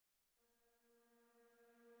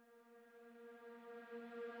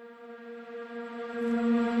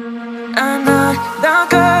I'm not the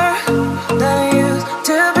girl that I used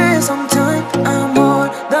to be. Sometime I'm more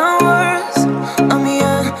than words. I'm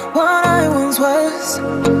beyond what I once was.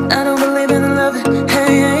 I don't believe in love,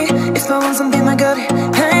 hey, hey. If I want something, I got it,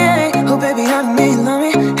 hey, hey. Oh baby, I don't need love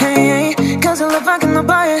me, hey, hey. Cause your love I cannot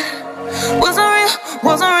buy it. Wasn't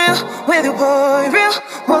real with you, boy. Real,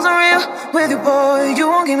 wasn't real with you, boy. You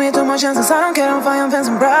won't give me too much chances. I don't care, I'm fine, I'm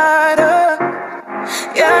fancy brighter.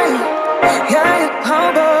 Yeah, yeah,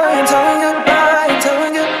 oh boy, I'm telling you goodbye, I'm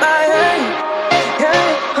telling you goodbye, yeah,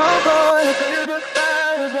 yeah, oh boy, I'm telling you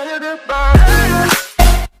goodbye, I'm telling you goodbye.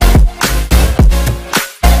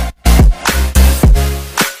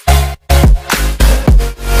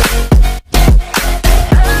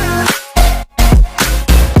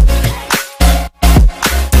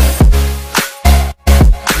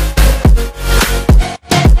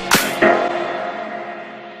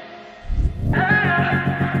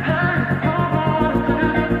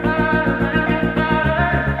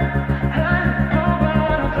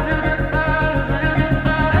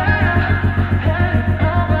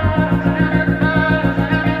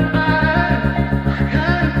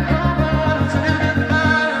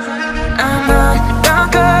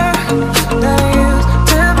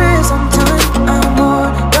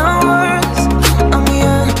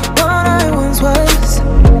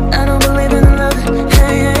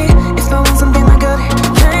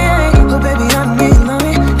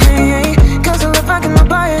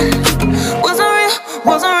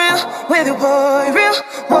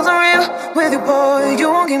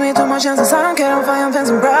 Chances, I don't care, I'm fine, I'm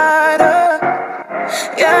fancy brighter.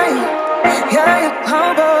 Yeah, yeah,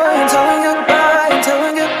 oh boy, I'm telling you goodbye, I'm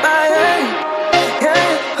telling you goodbye, yeah,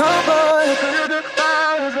 yeah, oh boy, I'm telling you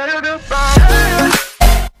goodbye, I'm telling you goodbye.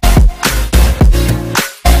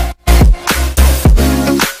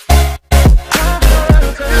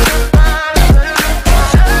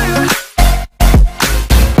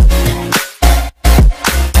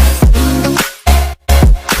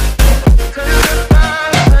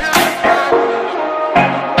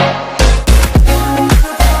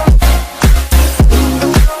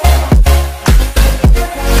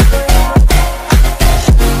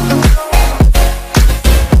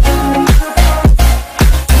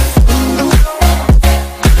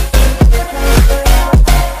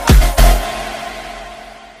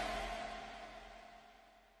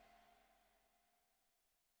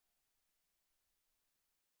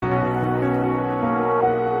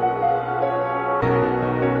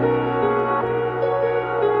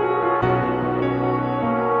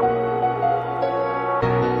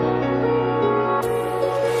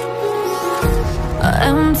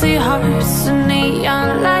 Empty hearts and neon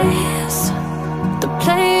lights, they're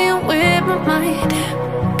playing with my mind.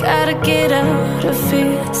 Gotta get out of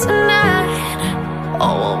here tonight. Oh,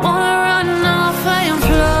 I wanna run off and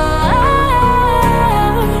fly,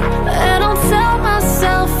 and I'll tell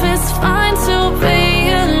myself it's fine to be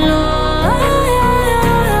alone,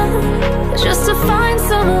 just to find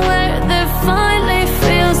somewhere that finally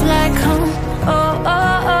feels like home. Oh,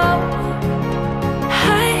 oh, oh.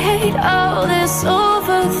 I hate all this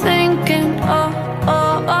overthinking, oh,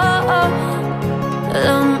 oh, oh, oh.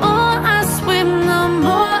 The more I swim, the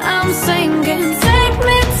more I'm sinking. Take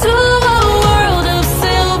me to a world of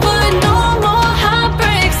silver, no more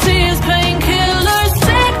heartbreaks, tears, painkillers.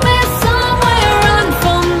 Take me somewhere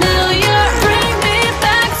unfamiliar, bring me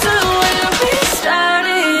back to where we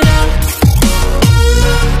started out.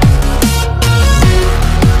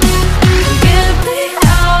 Get me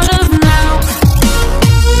out of now,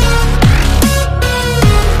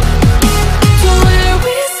 to where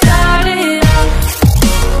we started out.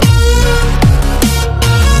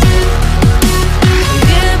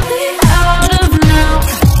 Get me out of now,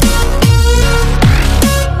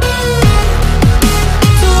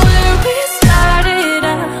 to where we started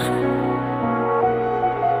out.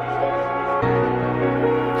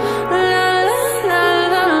 La la la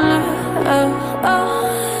la la, oh, oh.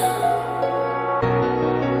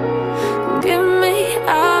 Get me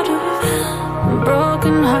out of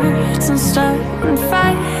broken hearts and starting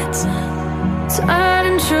fights,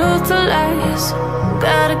 turning truth to lies.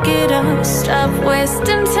 Gotta get up, stop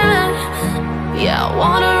wasting time. Yeah, I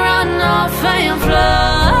wanna run off and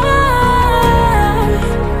fly,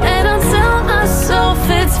 and I'll tell myself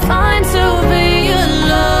it's fine to be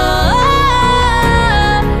alone,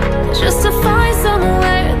 just to find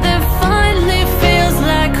somewhere that finally feels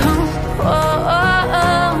like home. Oh, oh,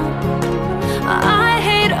 oh. I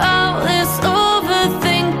hate all this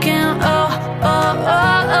overthinking, oh, oh,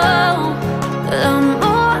 oh, oh. The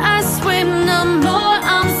more I swim, the more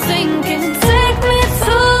I'm sinking. Take me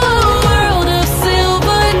to a world of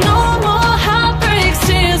silver, no more heartbreaks,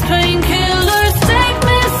 tears,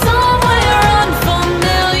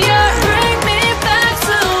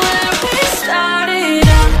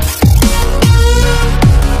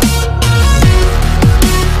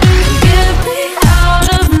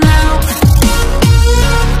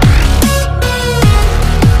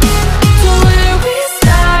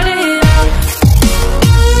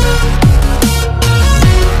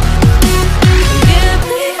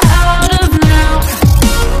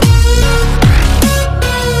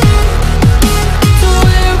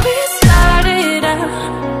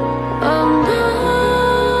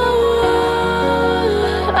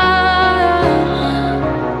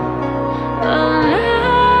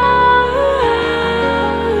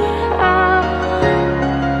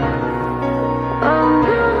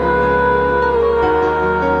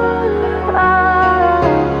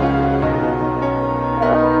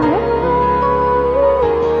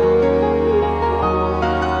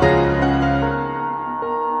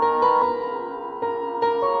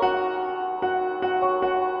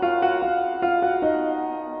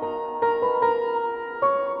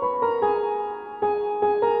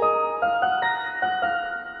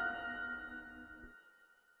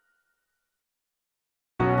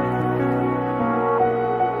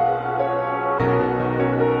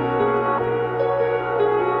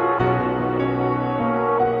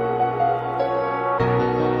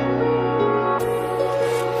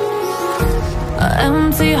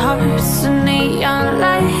 empty hearts and neon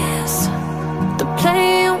lights. They're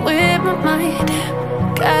playing with my mind.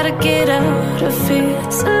 Gotta get out of here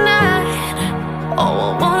tonight. Oh,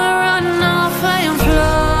 I wanna run off and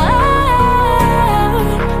fly.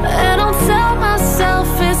 And I'll tell myself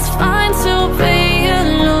it's fine to be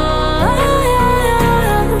alone,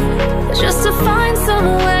 just to find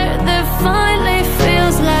somewhere that finally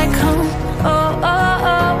feels like home. Oh, oh,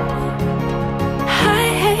 oh. I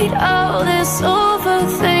hate all this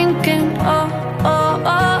overthinking. Oh, oh,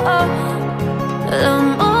 oh, oh. The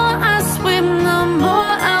more I swim, the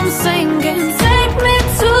more I'm sinking. Take me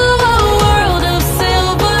to a world of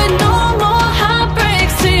silver. No more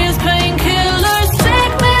heartbreaks, tears, painkillers.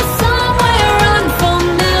 Take me somewhere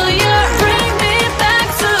unfamiliar. Bring me back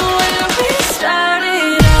to where we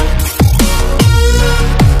started out.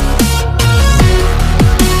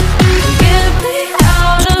 Get me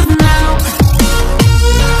out of now,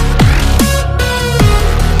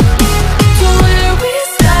 to where we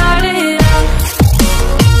started out.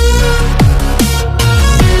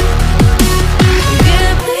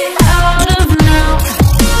 Get me out of now,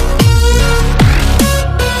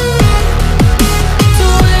 to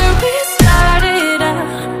where we started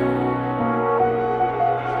out.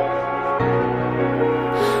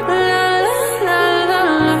 La la la la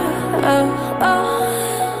la, oh, oh.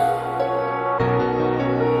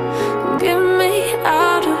 Get me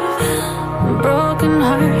out of broken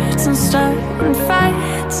hearts and starting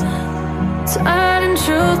fights, turning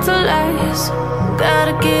truth to lies.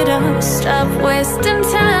 Gotta get up, stop wasting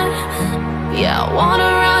time. Yeah, I wanna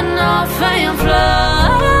run off and fly.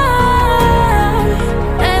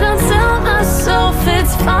 And I'll tell myself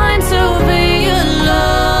it's fine to be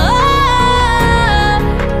alone,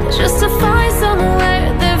 just to find somewhere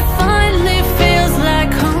that finally feels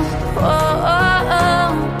like home. Oh, oh, oh.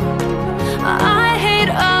 I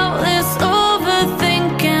hate all this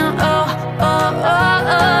overthinking. Oh, oh,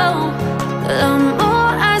 oh, oh. The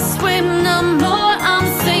more I swim, the more I'm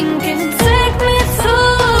sinking. Take me to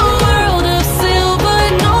a world of silver.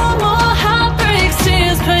 No more heartbreaks,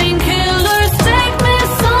 tears, painkillers. Take me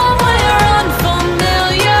somewhere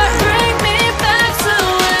unfamiliar. Bring me back to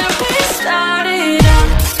where we started out.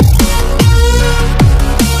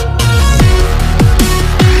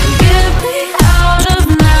 Get me out of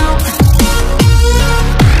now,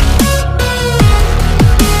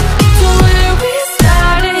 to where we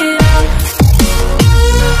started out.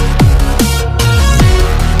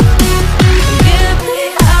 Get me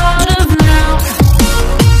out of now,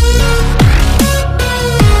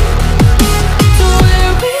 to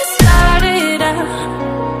where we started out.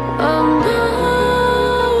 Oh, no.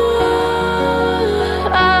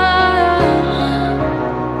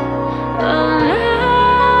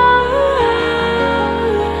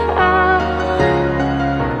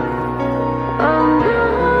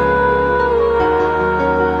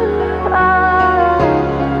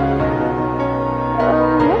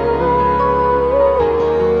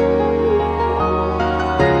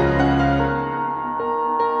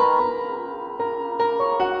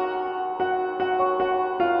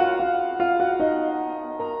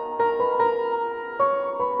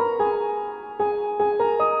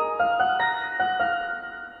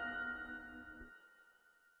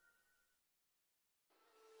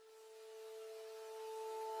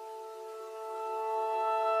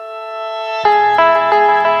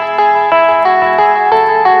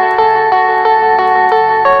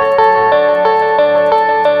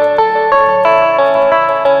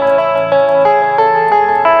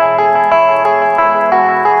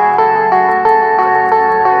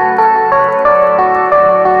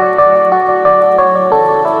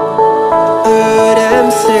 Heard them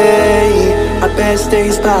say our best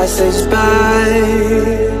days pass us by,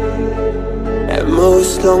 and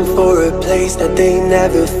most long for a place that they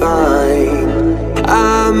never find.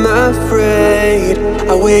 I'm afraid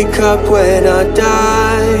I wake up when I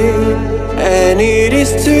die, and it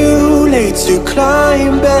is too late to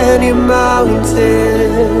climb any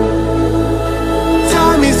mountain.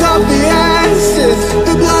 Time is of the essence,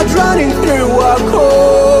 the blood running through our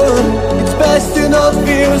core. It's best to not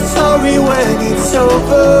feel sorry when it's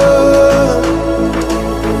over.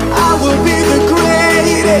 I will be the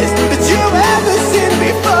greatest that you've ever seen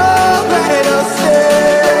before, and I'll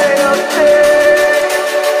stay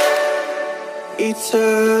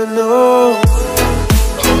eternal.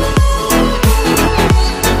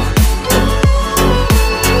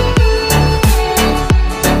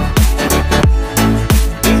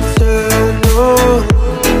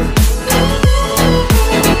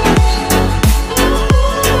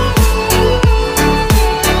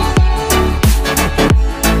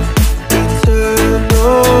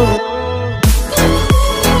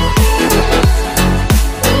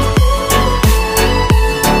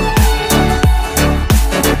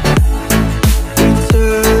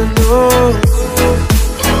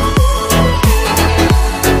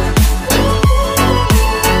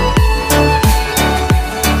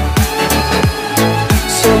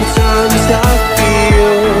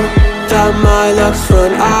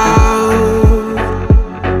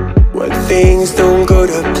 things don't go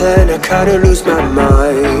to plan, I kinda lose my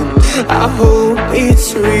mind. I hope it's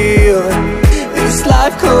real, this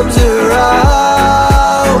life comes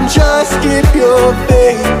around. Just keep your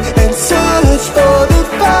faith and search for the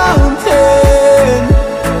fountain.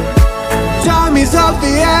 Time is of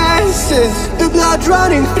the essence, the blood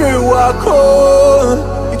running through our core.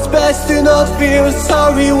 It's best to not feel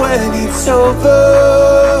sorry when it's over.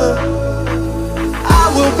 I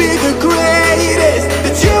will be the greatest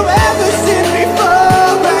that you ever seen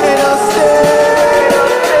before, and I'll stay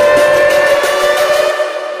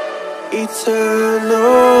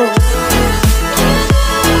eternal.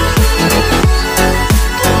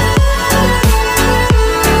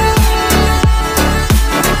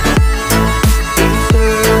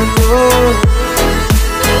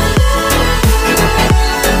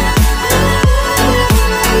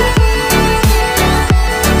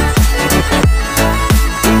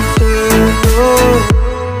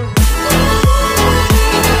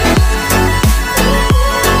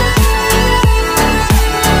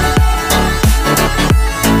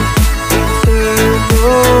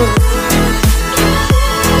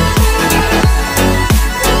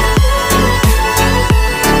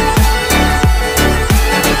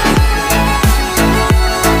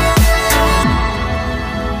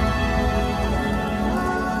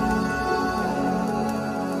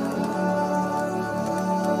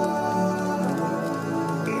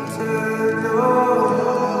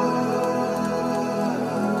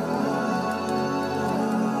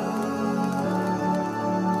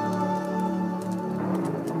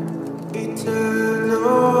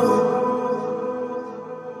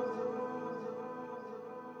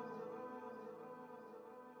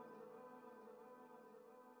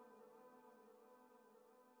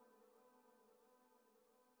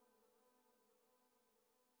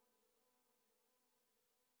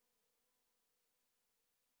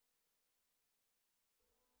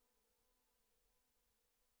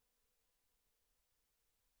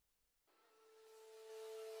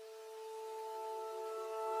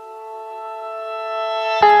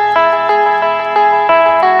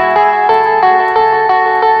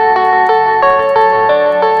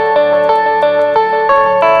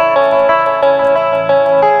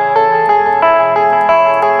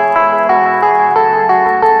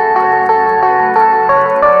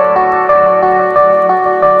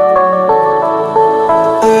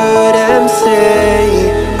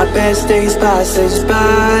 Best days pass us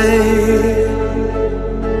by,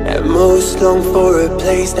 and most long for a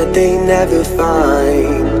place that they never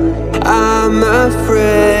find. I'm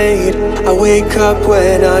afraid I wake up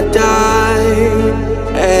when I die,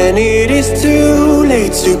 and it is too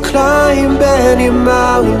late to climb any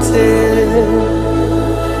mountain.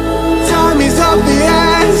 Time is of the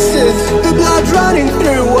essence, the blood running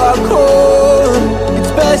through our core.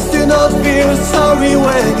 It's best to not feel sorry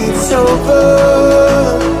when it's over.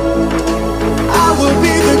 I will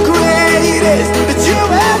be the greatest that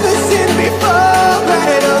you've ever seen before,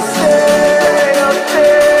 and I'll stay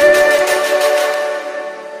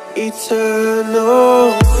eternal.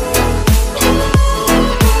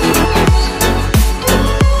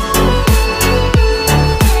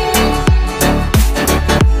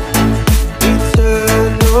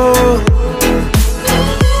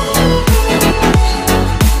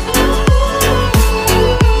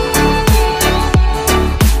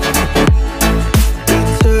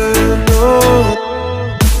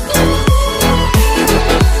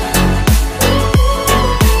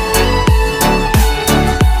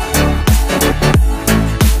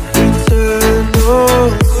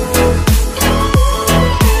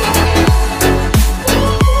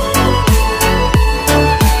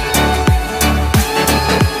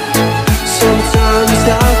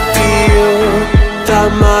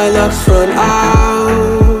 My luck's run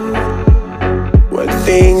out. When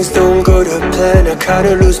things don't go to plan, I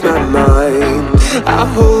kinda lose my mind. I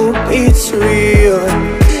hope it's real,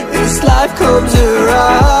 this life comes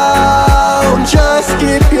around. Just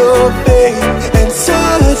keep your faith and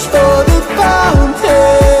search for the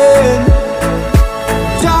fountain.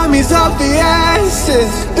 Time is of the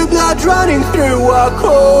essence, the blood running through our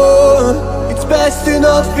core. It's best to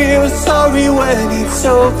not feel sorry when it's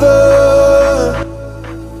over.